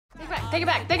Take it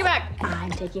back, take it back.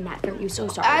 I'm taking that from you, so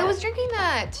sorry. I was drinking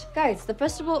that. Guys, the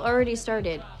festival already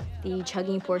started. The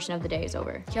chugging portion of the day is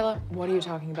over. Kiela, what are you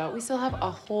talking about? We still have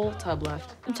a whole tub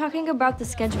left. I'm talking about the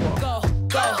schedule. Go,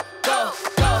 go, go,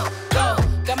 go, go.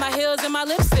 Got my heels and my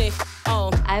lipstick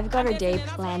on. I've got a day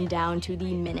planned down to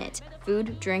the minute.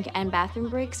 Food, drink, and bathroom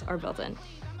breaks are built in.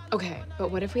 Okay,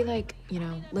 but what if we, like, you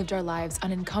know, lived our lives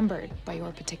unencumbered by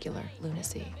your particular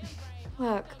lunacy?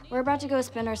 Look, we're about to go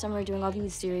spend our summer doing all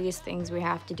these serious things we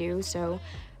have to do, so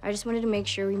I just wanted to make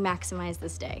sure we maximize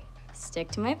this day.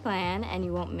 Stick to my plan, and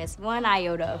you won't miss one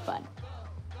iota of fun.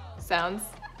 Sounds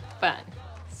fun.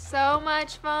 So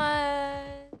much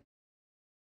fun.